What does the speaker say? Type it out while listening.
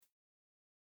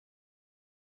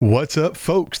What's up,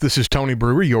 folks? This is Tony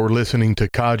Brewer. You're listening to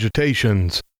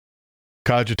Cogitations.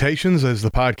 Cogitations is the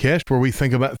podcast where we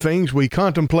think about things, we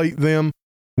contemplate them,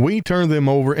 we turn them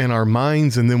over in our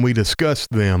minds, and then we discuss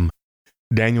them.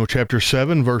 Daniel chapter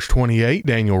 7, verse 28,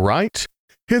 Daniel writes,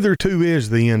 "Hitherto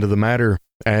is the end of the matter.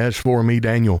 As for me,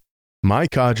 Daniel, my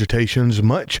cogitations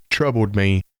much troubled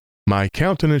me. My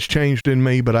countenance changed in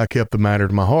me, but I kept the matter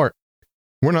to my heart."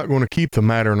 We're not going to keep the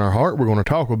matter in our heart. We're going to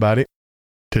talk about it.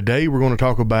 Today, we're going to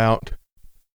talk about,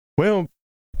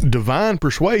 divine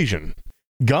persuasion.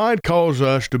 God calls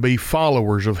us to be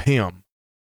followers of Him.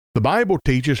 The Bible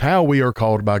teaches how we are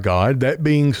called by God. That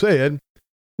being said,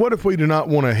 what if we do not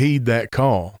want to heed that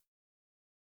call?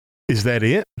 Is that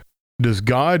it? Does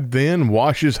God then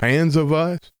wash His hands of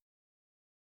us?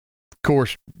 Of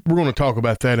course, we're going to talk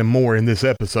about that and more in this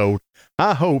episode.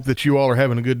 I hope that you all are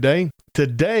having a good day.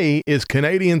 Today is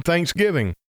Canadian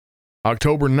Thanksgiving.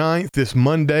 October 9th, this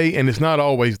Monday, and it's not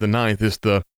always the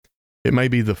 9th. It may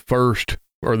be the first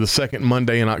or the second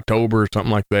Monday in October or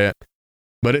something like that.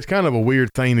 But it's kind of a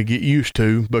weird thing to get used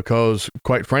to because,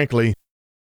 quite frankly,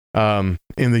 in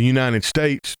the United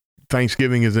States,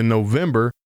 Thanksgiving is in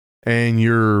November, and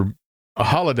your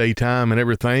holiday time and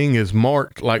everything is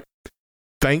marked like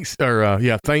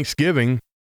Thanksgiving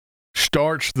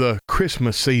starts the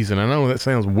Christmas season. I know that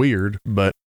sounds weird,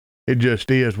 but it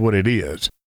just is what it is.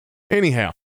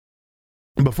 Anyhow,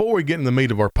 before we get in the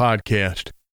meat of our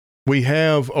podcast, we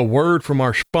have a word from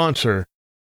our sponsor,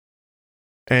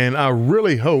 and I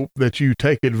really hope that you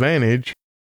take advantage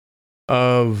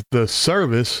of the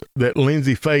service that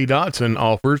Lindsay Faye Dotson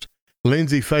offers,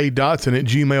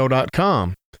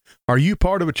 lindsayfaydotson@gmail.com. Are you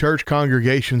part of a church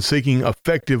congregation seeking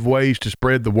effective ways to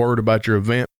spread the word about your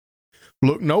event?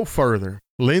 Look no further.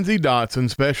 Lindsay Dotson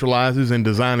specializes in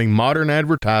designing modern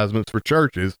advertisements for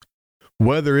churches.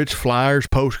 Whether it's flyers,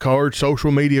 postcards,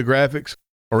 social media graphics,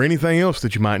 or anything else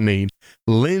that you might need,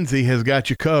 Lindsay has got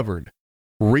you covered.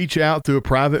 Reach out through a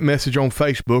private message on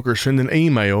Facebook or send an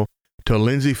email to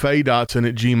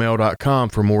lindsayfaydotson@gmail.com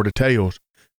for more details.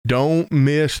 Don't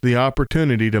miss the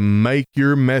opportunity to make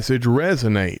your message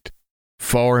resonate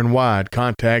far and wide.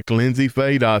 Contact Lindsay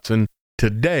Faye Dotson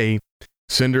today.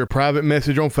 Send her a private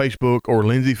message on Facebook or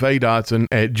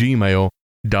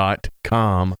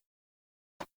lindsayfaydotson@gmail.com.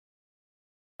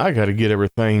 I got to get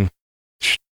everything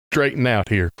straightened out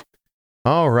here.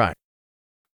 All right.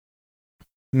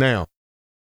 Now,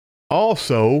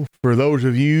 also, for those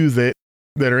of you that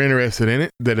are interested in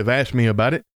it, that have asked me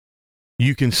about it,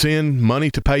 you can send money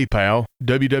to PayPal,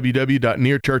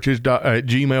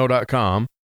 www.nearchurches@gmail.com.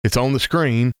 It's on the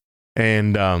screen,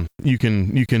 and you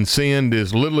can send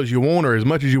as little as you want or as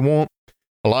much as you want.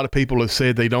 A lot of people have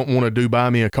said they don't want to do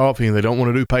Buy Me a Coffee and they don't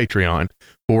want to do Patreon.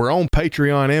 Well, we're on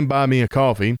Patreon and Buy Me a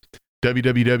Coffee,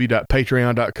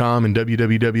 www.patreon.com and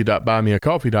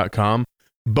www.buymeacoffee.com.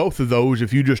 Both of those,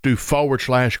 if you just do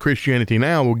 /Christianity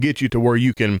Now, will get you to where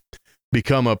you can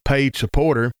become a paid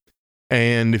supporter.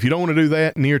 And if you don't want to do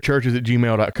that,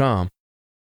 nearchurches@gmail.com.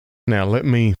 Now, let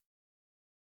me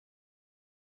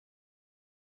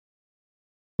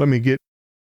get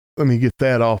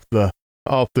that off the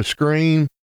screen.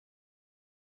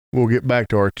 We'll get back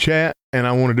to our chat, and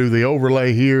I want to do the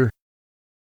overlay here.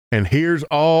 And here's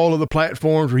all of the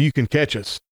platforms where you can catch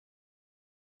us.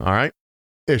 All right.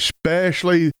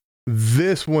 Especially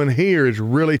this one here is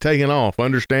really taking off.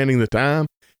 Understanding the Time.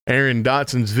 Aaron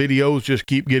Dotson's videos just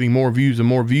keep getting more views and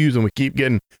more views, and we keep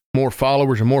getting more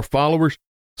followers and more followers.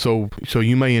 So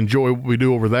you may enjoy what we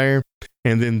do over there.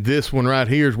 And then this one right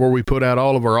here is where we put out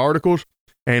all of our articles.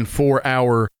 And for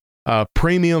our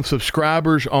premium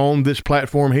subscribers on this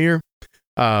platform here,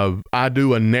 I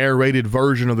do a narrated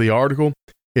version of the article.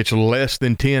 It's less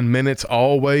than 10 minutes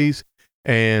always,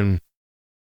 and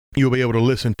you'll be able to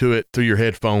listen to it through your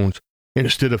headphones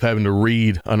instead of having to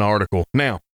read an article.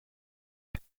 Now,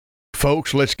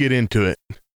 folks, let's get into it.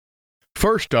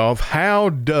 First off, how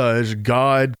does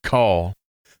God call?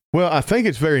 Well, I think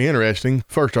it's very interesting.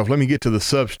 First off, let me get to the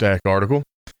Substack article.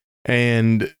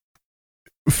 And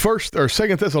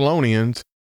Second Thessalonians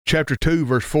chapter 2,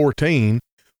 verse 14,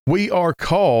 we are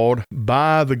called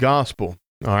by the gospel.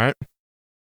 All right.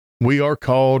 We are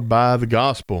called by the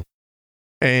gospel.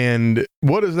 And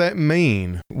what does that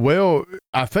mean? Well,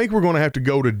 I think we're going to have to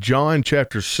go to John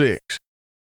chapter 6.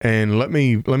 And let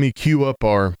me cue up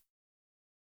our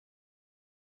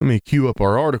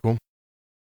article.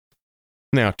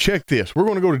 Now, check this. We're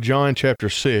going to go to John chapter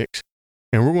 6,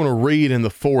 and we're going to read in the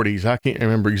 40s. I can't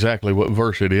remember exactly what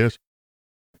verse it is.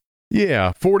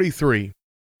 Yeah, 43.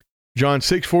 John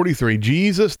 6:43.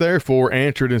 Jesus therefore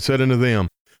answered and said unto them,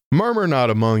 Murmur not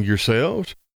among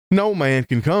yourselves. No man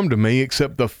can come to me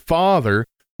except the Father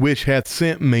which hath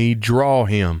sent me draw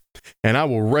him, and I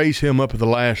will raise him up at the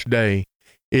last day.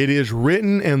 It is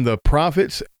written in the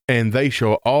prophets, and they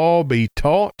shall all be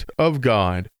taught of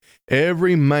God.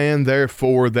 Every man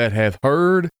therefore that hath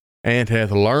heard and hath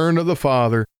learned of the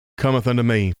Father cometh unto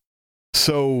me.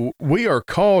 So we are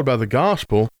called by the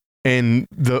gospel, and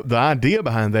the idea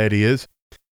behind that is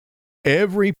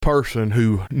every person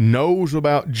who knows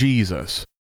about Jesus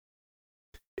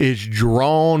is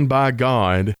drawn by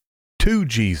God to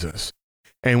Jesus,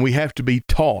 and we have to be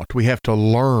taught. We have to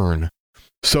learn.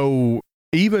 So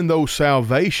even though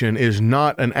salvation is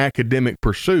not an academic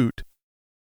pursuit,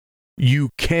 you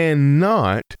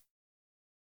cannot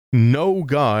know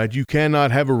God. You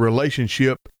cannot have a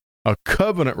relationship, a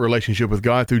covenant relationship with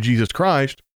God through Jesus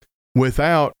Christ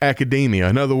without academia.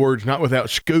 In other words, not without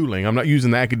schooling. I'm not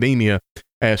using the academia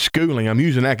as schooling. I'm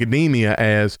using academia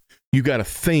as you got to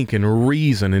think and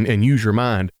reason and use your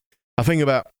mind. I think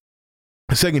about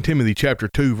 2 Timothy chapter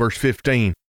 2, verse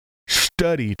 15.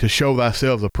 Study to show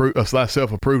thyself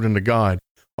approved unto God,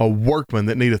 a workman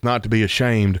that needeth not to be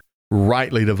ashamed,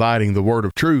 rightly dividing the word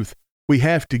of truth. We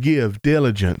have to give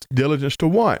diligence. Diligence to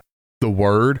what? The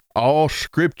word. All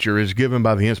scripture is given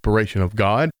by the inspiration of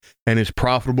God and is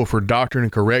profitable for doctrine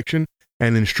and correction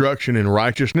and instruction in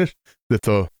righteousness, that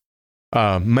the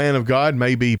man of God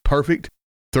may be perfect,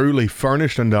 thoroughly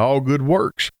furnished unto all good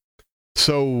works.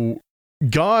 So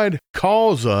God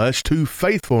calls us to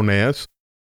faithfulness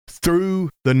through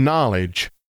the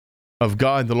knowledge of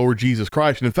God, the Lord Jesus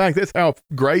Christ. And in fact, that's how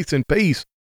grace and peace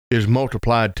is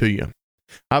multiplied to you.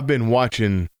 I've been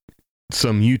watching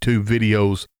some YouTube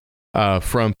videos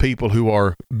from people who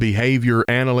are behavior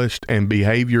analysts and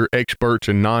behavior experts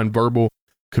and nonverbal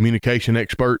communication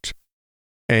experts.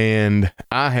 And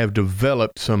I have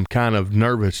developed some kind of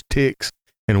nervous tics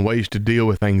and ways to deal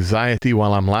with anxiety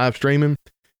while I'm live streaming.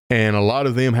 And a lot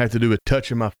of them have to do with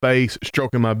touching my face,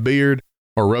 stroking my beard,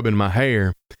 or rubbing my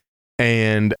hair.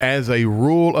 And as a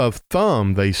rule of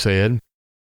thumb, they said,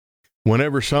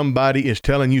 whenever somebody is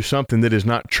telling you something that is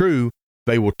not true,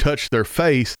 they will touch their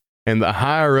face. And the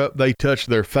higher up they touch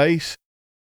their face,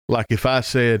 like if I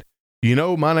said, you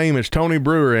know, my name is Tony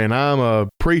Brewer and I'm a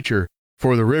preacher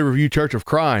for the Riverview Church of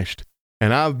Christ,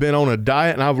 and I've been on a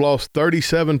diet and I've lost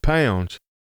 37 pounds.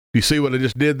 You see what I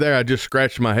just did there? I just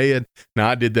scratched my head. Now,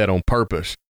 I did that on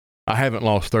purpose. I haven't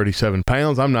lost 37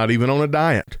 pounds. I'm not even on a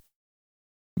diet.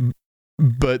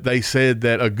 But they said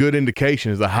that a good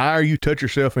indication is the higher you touch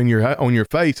yourself on your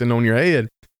face and on your head,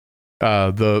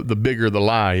 the bigger the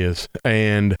lie is.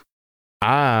 And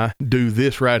I do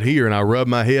this right here, and I rub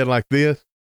my head like this,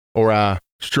 or I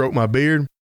stroke my beard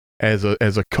as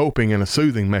a coping and a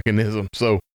soothing mechanism.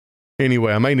 So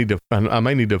anyway, I may need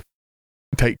to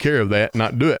take care of that,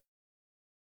 not do it.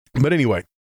 But anyway,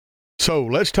 so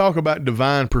let's talk about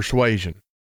divine persuasion.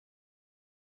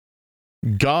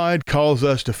 God calls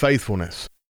us to faithfulness,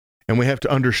 and we have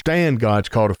to understand God's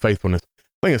call to faithfulness.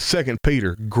 I think it's 2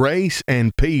 Peter, grace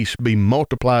and peace be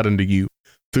multiplied unto you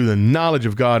through the knowledge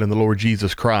of God and the Lord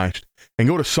Jesus Christ. And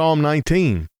go to Psalm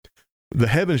 19. The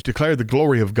heavens declare the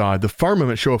glory of God. The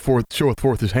firmament showeth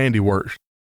forth his handiworks.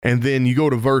 And then you go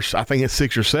to verse, I think it's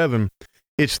 6 or 7.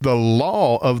 It's the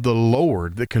law of the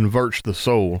Lord that converts the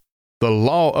soul. The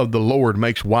law of the Lord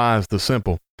makes wise the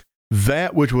simple.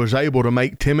 That which was able to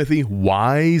make Timothy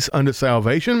wise unto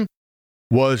salvation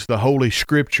was the Holy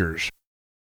Scriptures.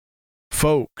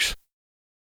 Folks,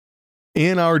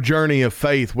 in our journey of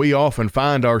faith, we often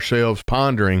find ourselves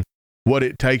pondering what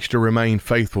it takes to remain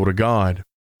faithful to God.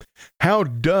 How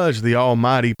does the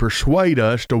Almighty persuade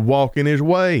us to walk in his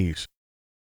ways?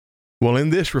 Well,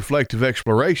 in this reflective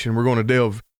exploration, we're going to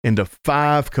delve into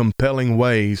 5 compelling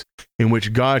ways in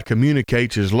which God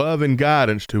communicates his love and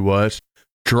guidance to us,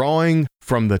 drawing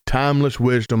from the timeless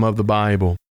wisdom of the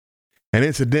Bible. And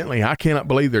incidentally, I cannot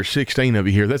believe there's 16 of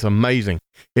you here. That's amazing.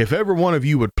 If every one of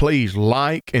you would please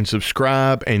like and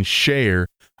subscribe and share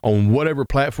on whatever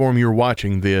platform you're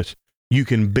watching this, you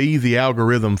can be the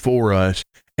algorithm for us.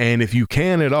 And if you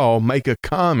can at all, make a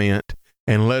comment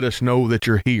and let us know that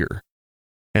you're here.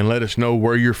 And let us know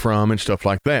where you're from and stuff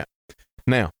like that.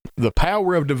 Now, the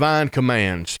power of divine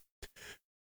commands.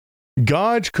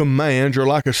 God's commands are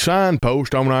like a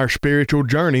signpost on our spiritual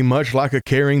journey, much like a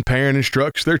caring parent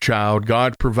instructs their child.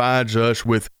 God provides us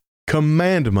with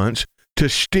commandments to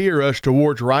steer us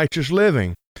towards righteous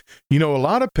living. You know, a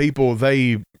lot of people,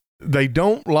 they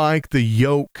don't like the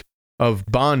yoke of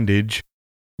bondage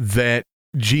that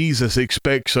Jesus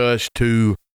expects us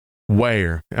to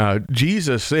wear.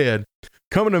 Jesus said,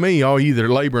 "Come unto me, all ye that are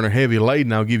laboring and are heavy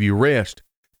laden, I'll give you rest.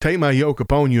 Take my yoke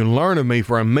upon you and learn of me,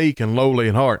 for I'm meek and lowly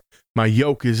in heart. My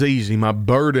yoke is easy, my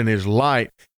burden is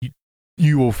light."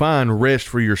 you will find rest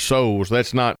for your souls.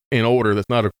 That's not in order. That's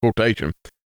not a quotation.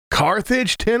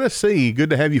 Carthage, Tennessee. Good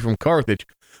to have you from Carthage.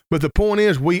 But the point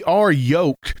is, we are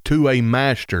yoked to a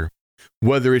master,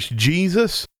 whether it's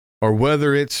Jesus or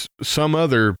whether it's some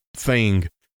other thing.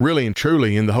 Really and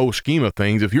truly, in the whole scheme of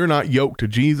things, if you're not yoked to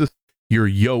Jesus, you're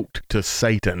yoked to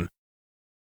Satan.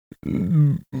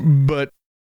 But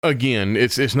again,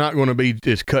 it's not going to be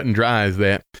as cut and dry as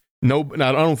that. No,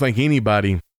 I don't think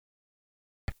anybody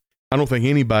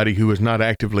who is not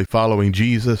actively following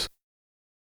Jesus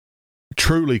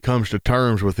truly comes to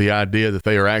terms with the idea that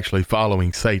they are actually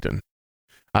following Satan.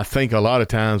 I think a lot of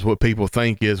times what people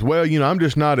think is, well, I'm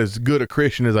just not as good a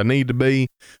Christian as I need to be,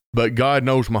 but God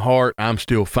knows my heart. I'm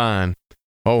still fine.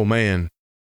 Oh, man.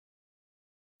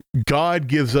 God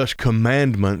gives us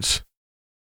commandments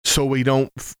so we don't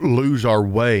lose our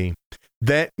way.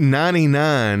 That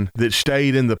 99 that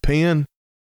stayed in the pen,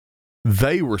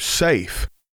 they were safe.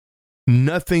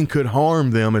 Nothing could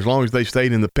harm them as long as they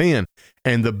stayed in the pen.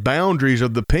 And the boundaries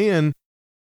of the pen,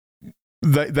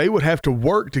 they would have to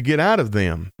work to get out of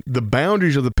them. The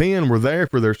boundaries of the pen were there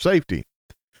for their safety.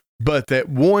 But that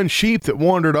one sheep that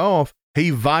wandered off, he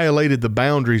violated the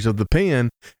boundaries of the pen.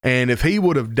 And if he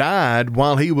would have died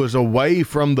while he was away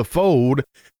from the fold,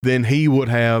 then he would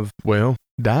have,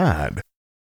 died.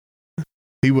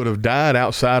 He would have died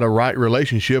outside a right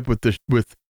relationship with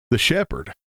the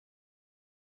shepherd.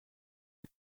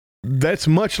 That's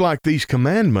much like these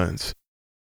commandments.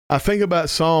 I think about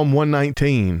Psalm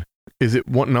 119. Is it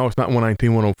one? No, it's not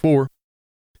 119, 104.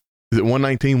 Is it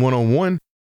 119, 101?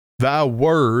 Thy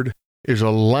word is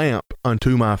a lamp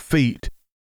unto my feet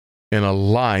and a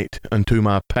light unto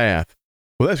my path.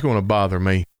 Well, that's going to bother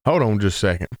me. Hold on just a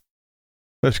second.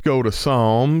 Let's go to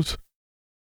Psalms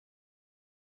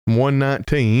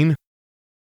 119.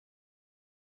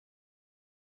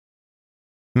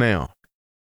 Now,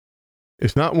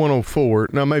 it's not 104.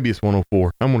 No, maybe it's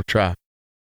 104. I'm going to try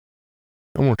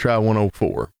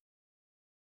 104.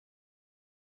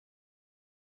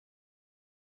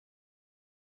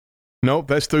 Nope,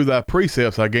 that's through thy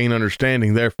precepts I gain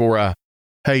understanding, therefore I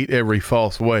hate every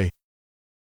false way.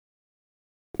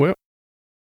 Well,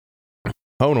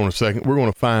 hold on a second. We're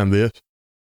going to find this.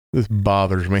 This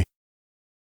bothers me.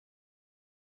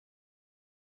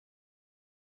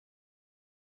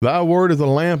 Thy word is a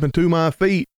lamp unto my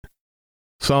feet.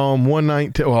 Psalm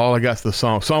 119. Well, all I got's the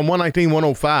song. Psalm 119,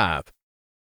 105.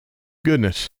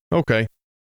 Goodness. Okay.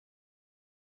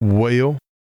 Well.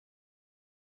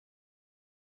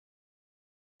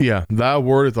 Yeah. Thy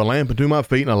word is a lamp unto my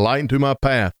feet and a light unto my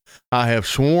path. I have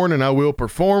sworn and I will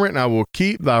perform it, and I will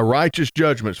keep thy righteous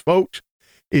judgments. Folks,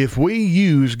 if we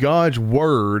use God's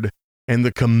word and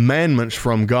the commandments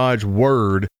from God's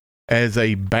word as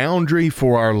a boundary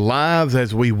for our lives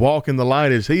as we walk in the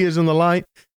light as he is in the light,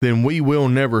 then we will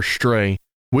never stray.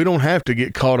 We don't have to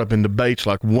get caught up in debates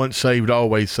like once saved,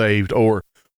 always saved, or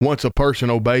once a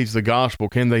person obeys the gospel,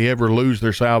 can they ever lose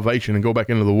their salvation and go back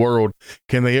into the world?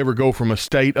 Can they ever go from a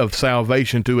state of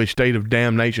salvation to a state of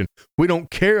damnation? We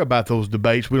don't care about those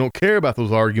debates. We don't care about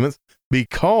those arguments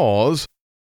because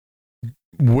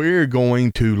we're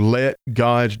going to let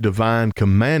God's divine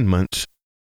commandments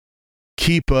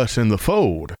keep us in the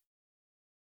fold.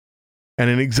 And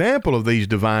an example of these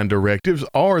divine directives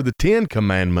are the 10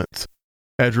 Commandments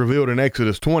as revealed in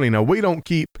Exodus 20. Now, we don't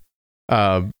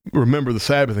remember the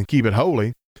Sabbath and keep it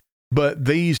holy, but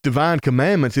these divine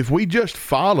commandments, if we just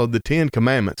followed the 10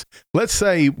 Commandments, let's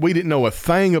say we didn't know a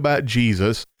thing about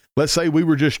Jesus. Let's say we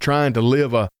were just trying to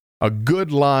live a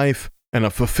good life and a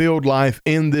fulfilled life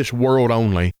in this world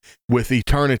only with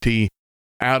eternity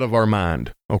out of our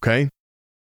mind, okay?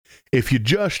 If you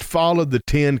just followed the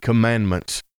 10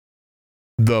 Commandments,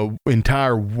 the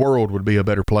entire world would be a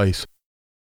better place.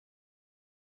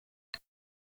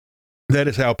 That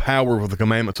is how powerful the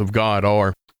commandments of God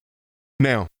are.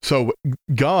 Now, so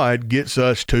God gets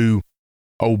us to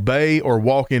obey or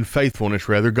walk in faithfulness,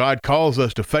 rather. God calls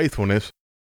us to faithfulness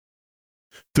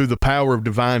through the power of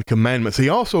divine commandments. He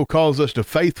also calls us to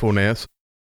faithfulness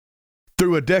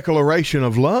through a declaration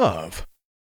of love.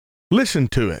 Listen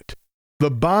to it.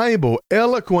 The Bible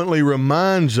eloquently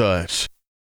reminds us,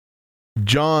 1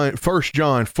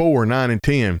 John 4, 9 and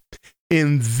 10,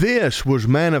 in this was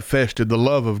manifested the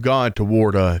love of God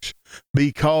toward us,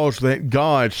 because that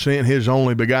God sent his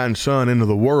only begotten Son into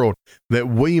the world that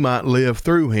we might live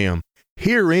through him.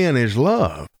 Herein is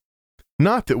love,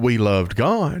 not that we loved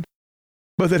God,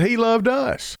 but that he loved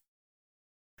us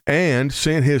and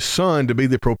sent his Son to be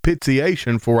the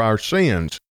propitiation for our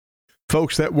sins.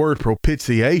 Folks, that word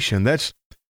propitiation, that's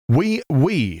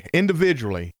we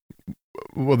individually.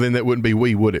 Well, then that wouldn't be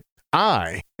we, would it?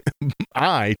 I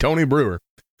Tony Brewer,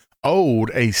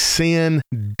 owed a sin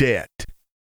debt.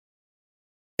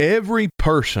 Every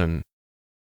person,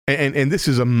 and this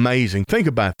is amazing. Think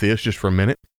about this just for a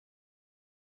minute.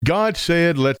 God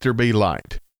said, let there be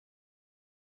light.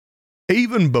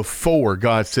 Even before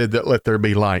God said that let there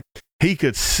be light, he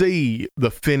could see the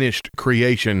finished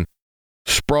creation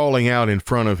sprawling out in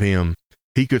front of him.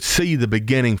 He could see the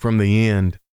beginning from the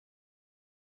end.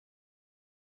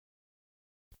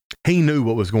 He knew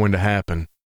what was going to happen.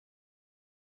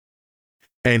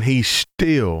 And he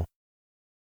still,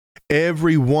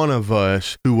 every one of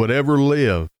us who would ever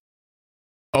live,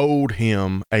 owed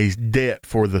him a debt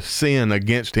for the sin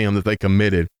against him that they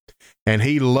committed. And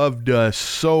he loved us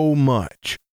so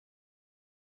much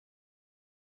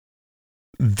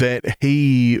that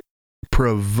he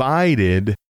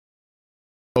provided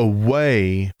a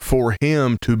way for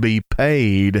him to be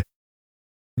paid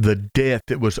the debt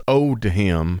that was owed to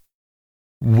him,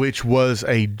 which was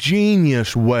a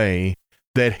genius way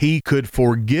that he could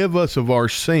forgive us of our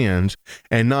sins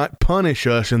and not punish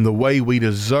us in the way we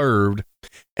deserved,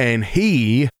 and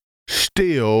he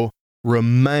still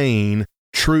remain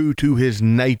true to his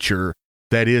nature,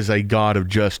 that is a God of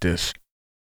justice.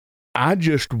 I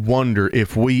just wonder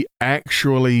if we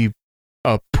actually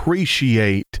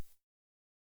appreciate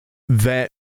that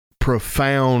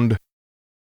profound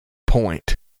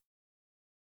point.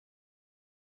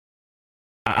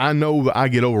 I know that I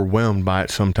get overwhelmed by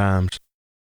it sometimes.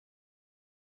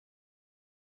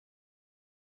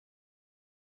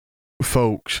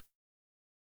 Folks,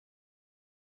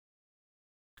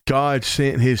 God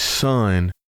sent his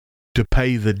son to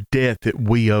pay the debt that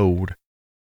we owed.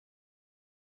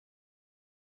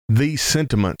 These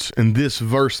sentiments, in this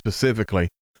verse specifically,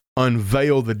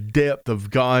 unveil the depth of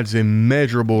God's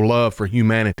immeasurable love for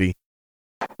humanity,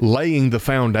 laying the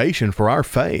foundation for our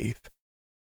faith.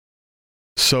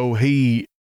 So he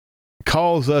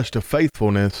calls us to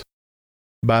faithfulness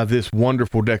by this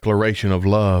wonderful declaration of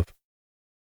love.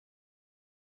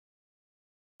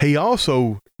 He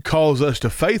also calls us to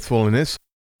faithfulness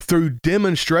through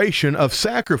demonstration of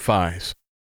sacrifice.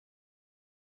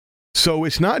 So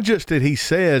it's not just that he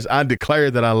says, I declare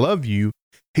that I love you.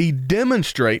 He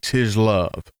demonstrates his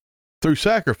love through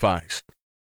sacrifice.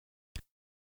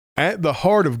 At the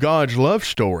heart of God's love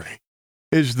story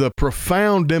is the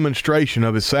profound demonstration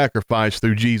of his sacrifice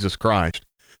through Jesus Christ.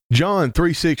 John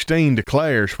 3:16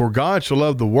 declares, for God so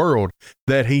loved the world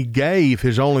that he gave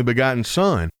his only begotten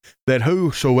Son, that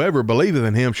whosoever believeth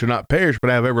in him should not perish but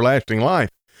have everlasting life.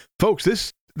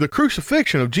 Folks, the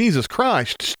crucifixion of Jesus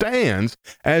Christ stands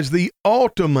as the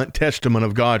ultimate testament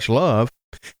of God's love.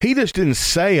 He just didn't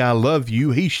say, I love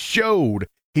you. He showed,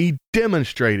 he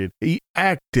demonstrated, he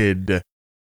acted.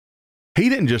 He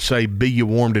didn't just say, be ye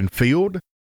warmed and filled.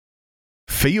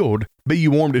 Be ye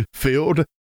warmed and filled.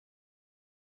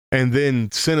 And then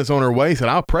sent us on our way, said,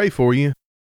 I'll pray for you.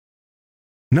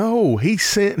 No, he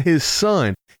sent his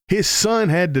son. His son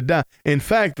had to die. In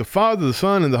fact, the Father, the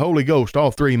Son, and the Holy Ghost,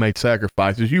 all three made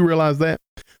sacrifices. You realize that?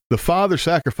 The Father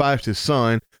sacrificed his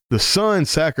son. The Son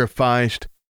sacrificed,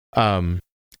 I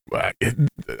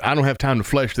don't have time to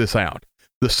flesh this out.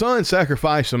 The Son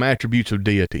sacrificed some attributes of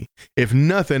deity. If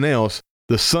nothing else,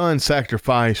 the Son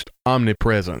sacrificed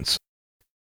omnipresence.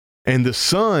 And the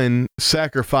Son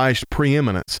sacrificed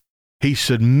preeminence. He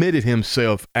submitted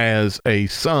himself as a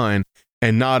son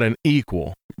and not an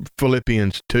equal.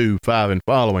 Philippians 2:5 and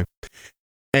following.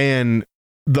 And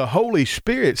the Holy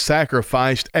Spirit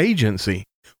sacrificed agency.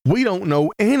 We don't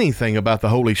know anything about the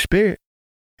Holy Spirit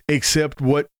except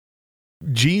what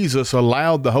Jesus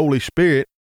allowed the Holy Spirit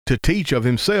to teach of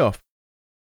himself.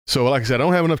 So like I said, I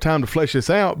don't have enough time to flesh this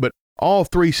out, but all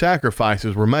three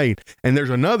sacrifices were made. And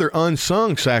there's another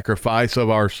unsung sacrifice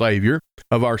of our Savior,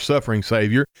 of our suffering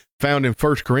Savior, found in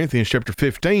 1 Corinthians chapter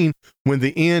 15. When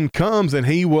the end comes and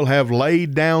he will have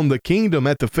laid down the kingdom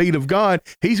at the feet of God,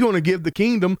 he's going to give the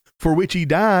kingdom for which he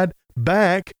died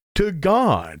back to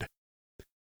God.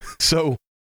 So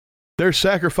there's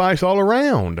sacrifice all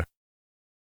around.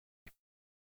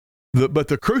 But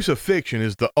the crucifixion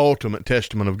is the ultimate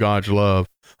testament of God's love,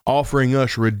 offering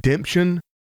us redemption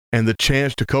and the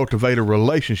chance to cultivate a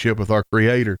relationship with our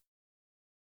Creator.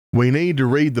 We need to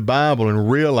read the Bible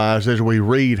and realize as we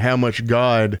read how much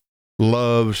God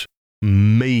loves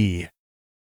me,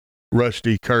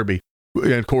 Rusty Kirby,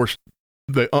 and of course,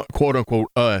 the quote-unquote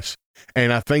us.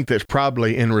 And I think that's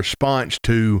probably in response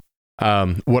to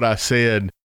what I said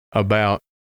about,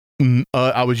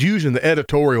 I was using the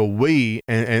editorial we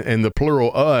and the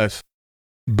plural us,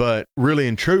 but really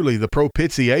and truly the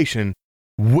propitiation,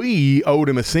 we owed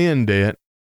him a sin debt,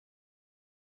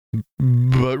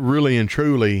 but really and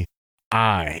truly,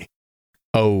 I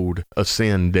owed a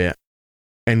sin debt.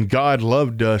 And God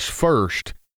loved us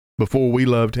first before we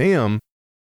loved him.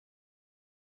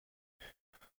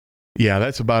 Yeah,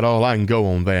 that's about all I can go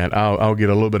on that. I'll get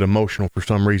a little bit emotional for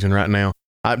some reason right now.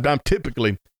 I'm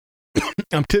typically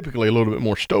a little bit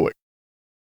more stoic.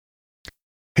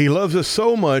 He loves us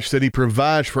so much that he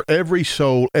provides for every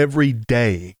soul every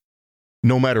day,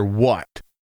 no matter what.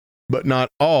 But not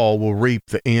all will reap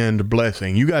the end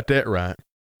blessing. You got that right.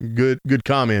 Good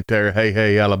comment there.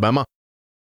 Hey, Alabama.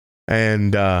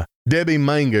 And Debbie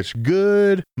Mangus,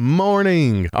 good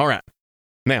morning. All right.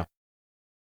 Now,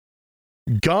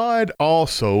 God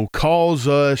also calls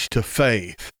us to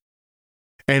faith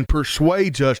and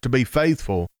persuades us to be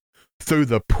faithful through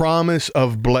the promise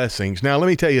of blessings. Now, let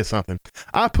me tell you something.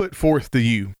 I put forth to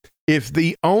you, if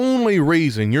the only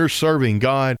reason you're serving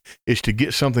God is to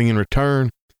get something in return,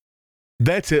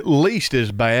 that's at least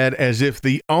as bad as if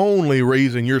the only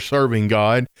reason you're serving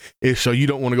God is so you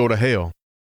don't want to go to hell.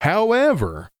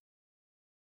 However,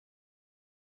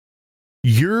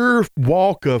 your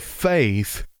walk of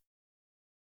faith,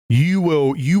 you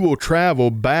will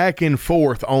travel back and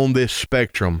forth on this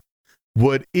spectrum.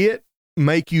 Would it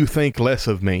make you think less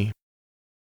of me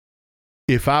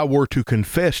if I were to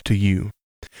confess to you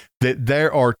that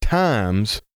there are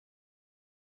times,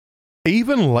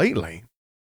 even lately,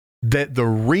 that the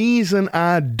reason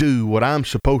I do what I'm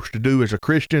supposed to do as a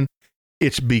Christian,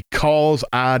 it's because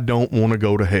I don't want to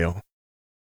go to hell.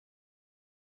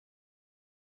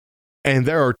 And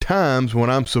there are times when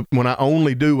I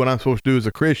only do what I'm supposed to do as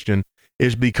a Christian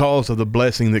is because of the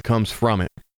blessing that comes from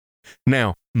it.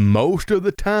 Now, most of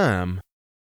the time,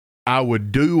 I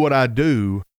would do what I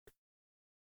do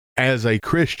as a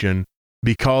Christian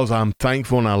because I'm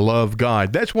thankful and I love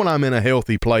God. That's when I'm in a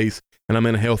healthy place and I'm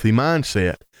in a healthy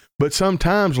mindset. But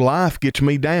sometimes life gets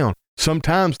me down.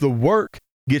 Sometimes the work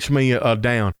gets me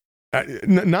down.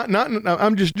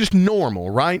 I'm just normal,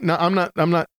 right? No, I'm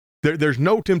not. There's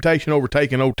no temptation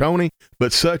overtaking old Tony,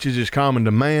 but such is common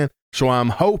to man. So I'm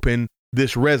hoping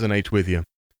this resonates with you.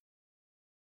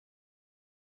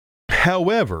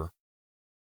 However,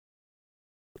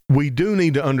 we do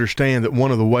need to understand that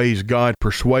one of the ways God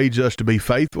persuades us to be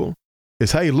faithful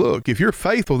is, hey, look, if you're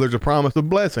faithful, there's a promise of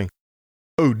blessing.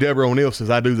 Oh, Deborah O'Neill says,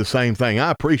 I do the same thing.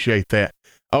 I appreciate that.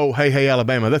 Oh, hey,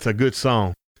 Alabama, that's a good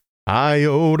song. I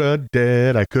owed a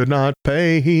debt I could not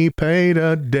pay. He paid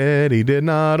a debt he did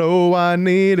not owe. I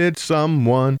needed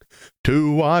someone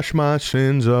to wash my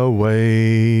sins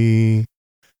away.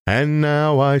 And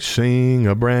now I sing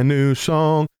a brand new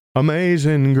song,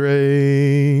 Amazing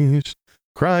Grace.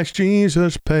 Christ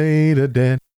Jesus paid a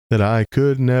debt that I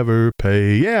could never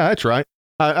pay. Yeah, that's right.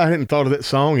 I hadn't thought of that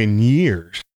song in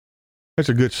years. That's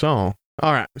a good song.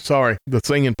 All right. Sorry. The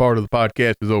singing part of the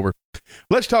podcast is over.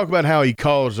 Let's talk about how he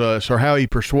calls us or how he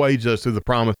persuades us through the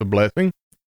promise of blessing.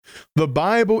 The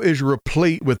Bible is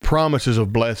replete with promises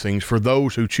of blessings for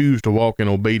those who choose to walk in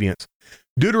obedience.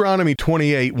 Deuteronomy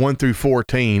 28, 1 through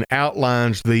 14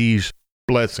 outlines these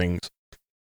blessings,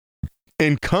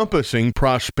 encompassing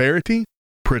prosperity,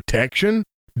 protection,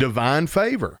 divine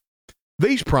favor.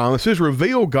 These promises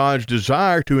reveal God's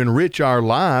desire to enrich our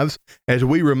lives as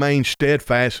we remain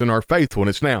steadfast in our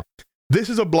faithfulness. Now, this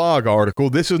is a blog article.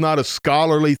 This is not a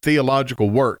scholarly theological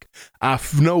work. I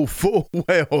know full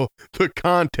well the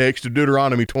context of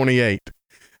Deuteronomy 28.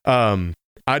 I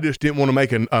just didn't want to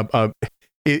make to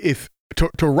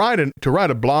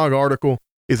write a blog article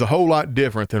is a whole lot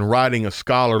different than writing a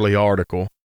scholarly article.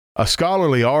 A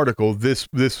scholarly article, this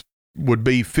would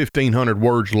be 1,500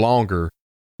 words longer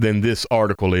than this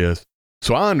article is.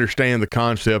 So I understand the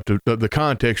concept of the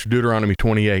context of Deuteronomy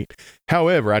 28.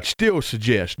 However, I'd still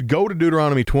suggest go to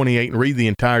Deuteronomy 28 and read the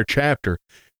entire chapter.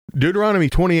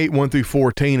 Deuteronomy 28, 1 through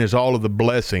 14 is all of the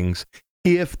blessings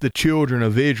if the children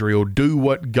of Israel do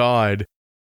what God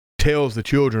tells the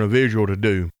children of Israel to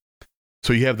do.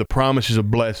 So you have the promises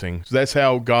of blessings. That's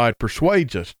how God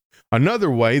persuades us. Another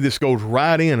way, this goes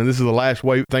right in, and this is the last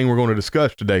thing we're going to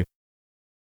discuss today.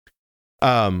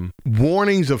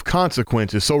 Warnings of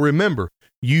consequences. So remember,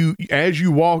 as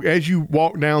you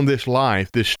walk down this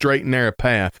life, this straight and narrow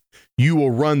path, you will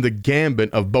run the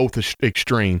gambit of both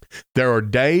extreme. There are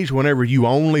days whenever you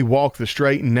only walk the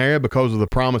straight and narrow because of the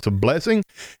promise of blessing,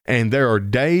 and there are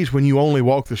days when you only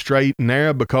walk the straight and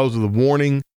narrow because of the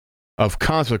warning of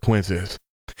consequences.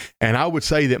 And I would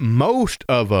say that most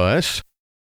of us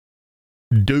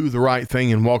do the right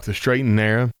thing and walk the straight and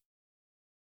narrow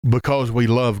because we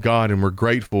love God and we're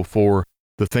grateful for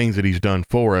the things that he's done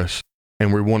for us,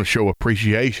 and we want to show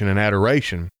appreciation and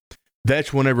adoration.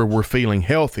 That's whenever we're feeling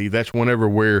healthy. That's whenever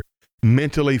we're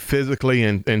mentally, physically,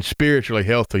 and spiritually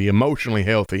healthy, emotionally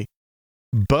healthy.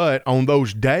 But on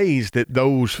those days that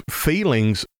those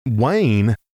feelings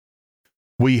wane,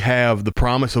 we have the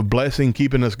promise of blessing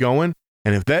keeping us going.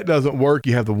 And if that doesn't work,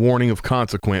 you have the warning of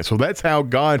consequence. So that's how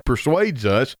God persuades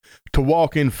us to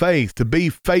walk in faith, to be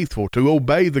faithful, to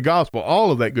obey the gospel,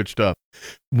 all of that good stuff.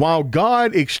 While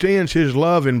God extends his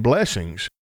love and blessings,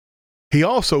 he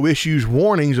also issues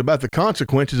warnings about the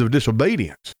consequences of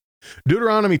disobedience.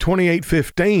 Deuteronomy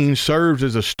 28:15 serves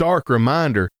as a stark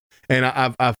reminder, and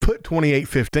I've put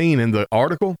 28:15 in the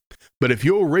article, but if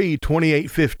you'll read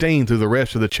 28:15 through the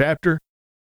rest of the chapter,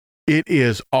 it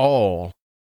is all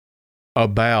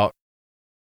about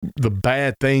the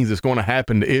bad things that's going to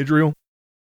happen to Israel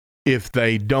if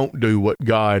they don't do what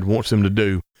God wants them to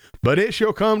do. But it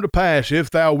shall come to pass, if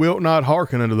thou wilt not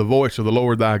hearken unto the voice of the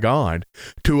Lord thy God,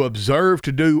 to observe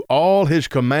to do all his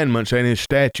commandments and his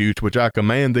statutes, which I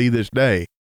command thee this day,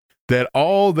 that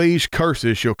all these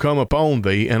curses shall come upon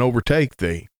thee and overtake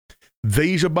thee.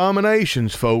 These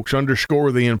abominations, folks,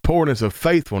 underscore the importance of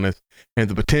faithfulness and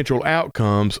the potential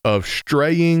outcomes of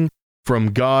straying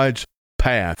from God's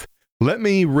path. Let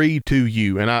me read to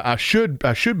you, and I should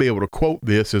be able to quote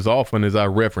this as often as I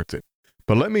reference it,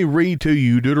 but let me read to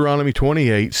you Deuteronomy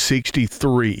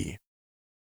 28:63.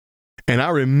 And I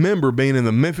remember being in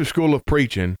the Memphis School of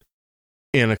Preaching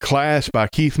in a class by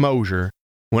Keith Mosier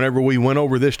whenever we went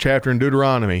over this chapter in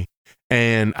Deuteronomy,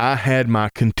 and I had my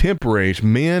contemporaries,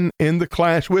 men in the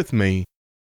class with me,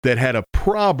 that had a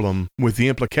problem with the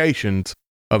implications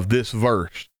of this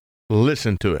verse.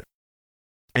 Listen to it.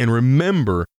 And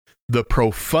remember the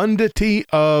profundity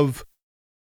of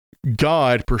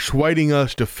God persuading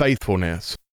us to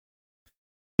faithfulness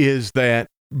is that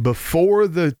before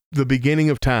the beginning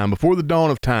of time, before the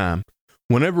dawn of time,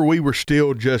 whenever we were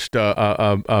still just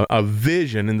a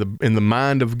vision in the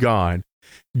mind of God,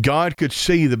 God could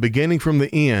see the beginning from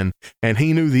the end, and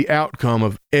he knew the outcome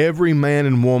of every man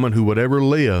and woman who would ever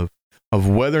live, of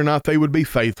whether or not they would be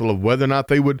faithful, of whether or not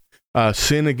they would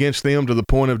sin against them to the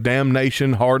point of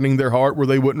damnation, hardening their heart where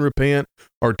they wouldn't repent,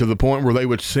 or to the point where they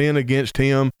would sin against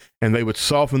him and they would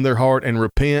soften their heart and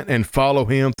repent and follow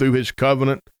him through his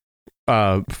covenant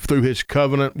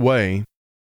way.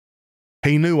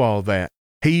 He knew all that.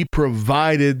 He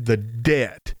provided the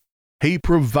debt. He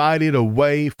provided a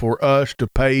way for us to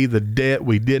pay the debt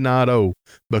we did not owe,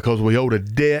 because we owed a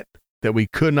debt that we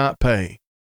could not pay.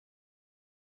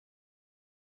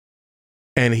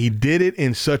 And he did it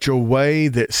in such a way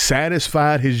that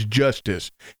satisfied his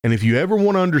justice. And if you ever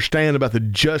want to understand about the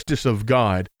justice of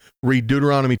God, read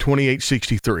Deuteronomy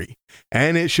 28:63.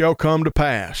 And it shall come to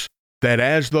pass that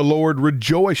as the Lord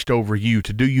rejoiced over you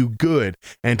to do you good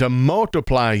and to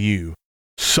multiply you,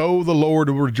 so the Lord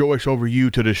will rejoice over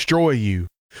you to destroy you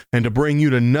and to bring you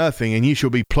to nothing, and ye shall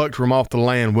be plucked from off the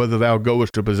land, whither thou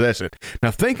goest to possess it.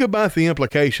 Now think about the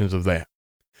implications of that.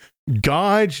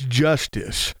 God's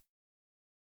justice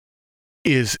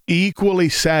is equally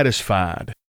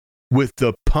satisfied with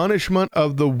the punishment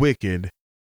of the wicked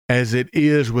as it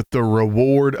is with the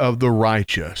reward of the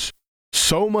righteous.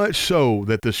 So much so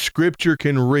that the scripture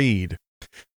can read,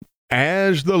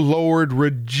 as the Lord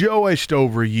rejoiced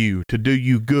over you to do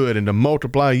you good and to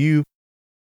multiply you,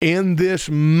 in this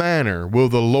manner will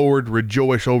the Lord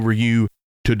rejoice over you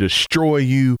to destroy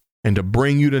you and to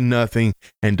bring you to nothing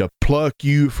and to pluck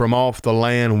you from off the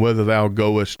land whither thou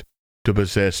goest to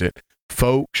possess it.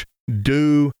 Folks,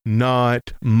 do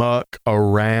not muck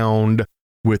around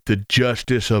with the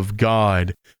justice of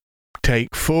God.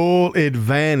 Take full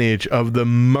advantage of the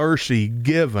mercy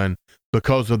given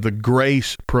because of the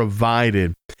grace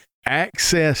provided.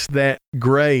 Access that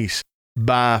grace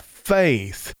by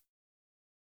faith,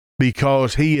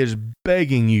 because he is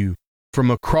begging you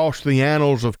from across the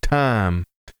annals of time.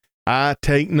 I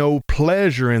take no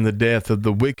pleasure in the death of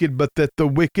the wicked, but that the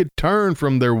wicked turn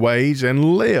from their ways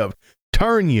and live.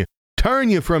 Turn you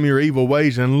from your evil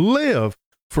ways and live,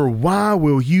 for why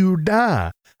will you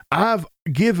die? I've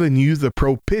given you the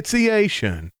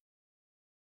propitiation.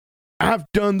 I've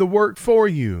done the work for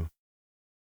you.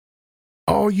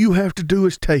 All you have to do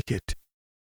is take it.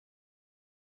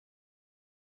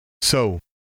 So,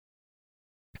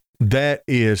 that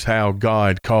is how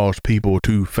God calls people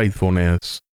to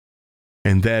faithfulness,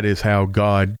 and that is how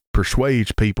God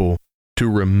persuades people to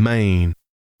remain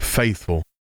faithful.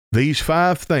 These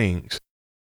 5 things,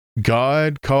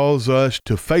 God calls us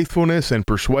to faithfulness and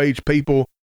persuades people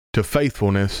to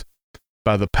faithfulness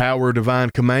by the power of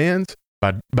divine commands,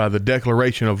 by the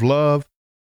declaration of love,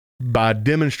 by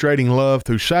demonstrating love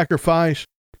through sacrifice,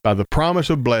 by the promise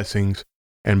of blessings,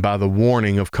 and by the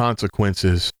warning of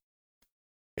consequences.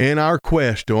 In our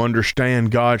quest to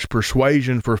understand God's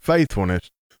persuasion for faithfulness,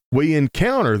 we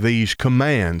encounter these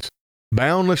commands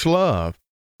boundless love,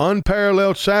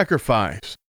 unparalleled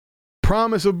sacrifice,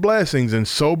 promise of blessings, and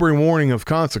sobering warning of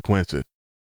consequences.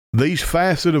 These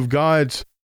facets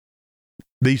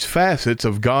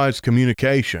of God's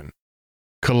communication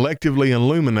collectively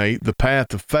illuminate the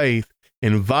path of faith,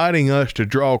 inviting us to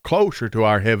draw closer to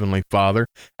our Heavenly Father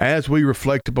as we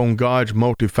reflect upon God's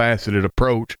multifaceted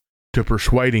approach to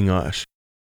persuading us.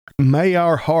 May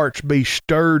our hearts be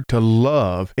stirred to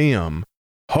love Him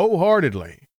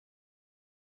wholeheartedly,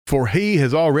 for He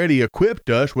has already equipped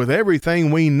us with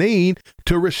everything we need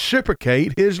to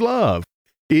reciprocate His love.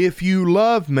 If you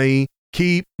love me,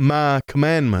 keep my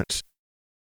commandments.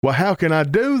 Well, how can I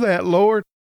do that, Lord?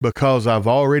 Because I've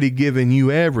already given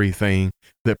you everything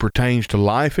that pertains to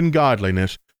life and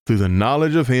godliness through the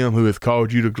knowledge of Him who hath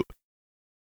called you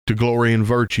to glory and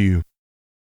virtue.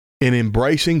 In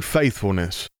embracing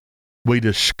faithfulness, we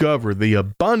discover the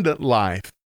abundant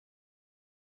life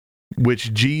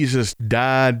which Jesus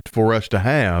died for us to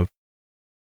have,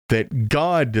 that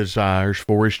God desires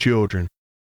for His children.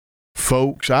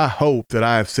 Folks, I hope that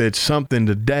I have said something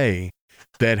today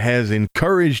that has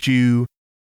encouraged you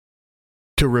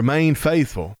to remain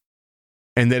faithful.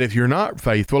 And that if you're not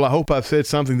faithful, I hope I've said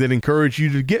something that encouraged you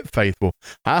to get faithful.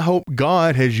 I hope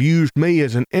God has used me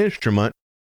as an instrument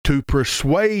to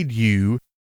persuade you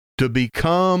to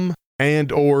become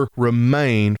and or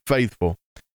remain faithful.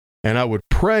 And I would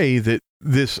pray that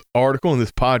this article and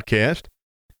this podcast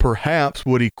perhaps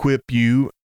would equip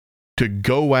you to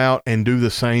go out and do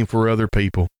the same for other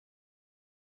people.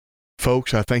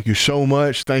 Folks, I thank you so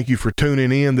much. Thank you for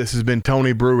tuning in. This has been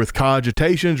Tony Brewer with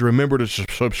Cogitations. Remember to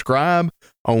subscribe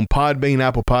on Podbean,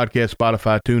 Apple Podcasts,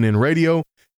 Spotify, TuneIn Radio.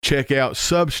 Check out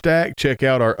Substack. Check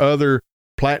out our other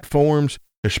platforms,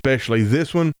 especially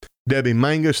this one. Debbie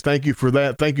Mangus, thank you for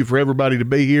that. Thank you for everybody to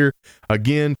be here.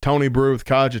 Again, Tony Brewer with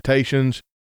Cogitations.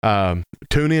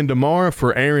 Tune in tomorrow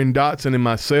for Aaron Dotson and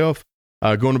myself.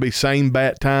 Going to be same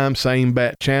bat time, same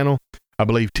bat channel. I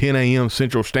believe 10 a.m.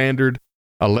 Central Standard,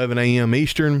 11 a.m.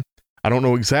 Eastern. I don't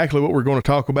know exactly what we're going to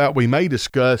talk about. We may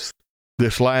discuss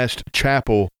this last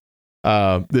chapel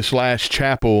session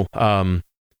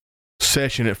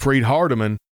at Freed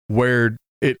Hardeman, where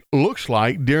it looks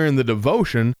like during the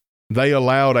devotion, they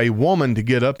allowed a woman to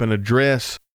get up and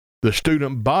address the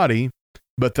student body,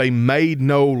 but they made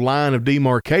no line of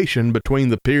demarcation between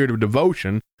the period of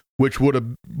devotion, which would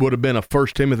have been a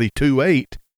 1 Timothy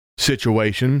 2:8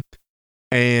 situation,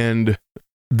 and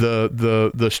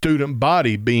the student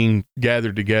body being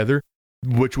gathered together,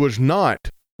 which is not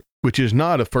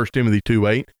a 1 Timothy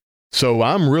 2:8. So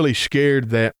I'm really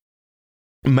scared that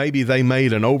maybe they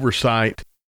made an oversight,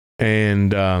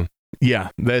 and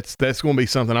that's going to be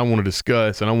something I want to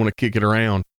discuss, and I want to kick it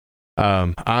around.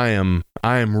 I am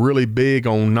really big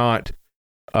on not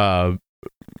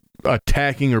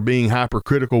attacking or being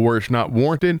hypercritical where it's not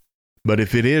warranted. But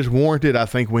if it is warranted, I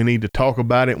think we need to talk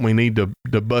about it, and we need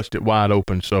to bust it wide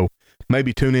open. So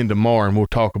maybe tune in tomorrow and we'll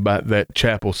talk about that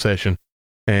chapel session.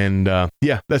 And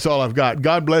that's all I've got.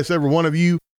 God bless every one of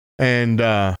you. And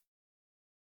the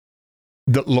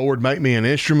Lord make me an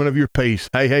instrument of your peace.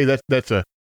 Hey,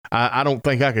 I don't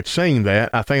think I could sing that.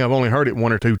 I think I've only heard it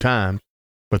 1 or 2 times,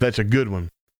 but that's a good one.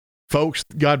 Folks,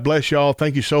 God bless y'all.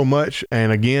 Thank you so much.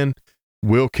 And again,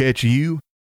 we'll catch you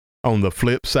on the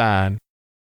flip side.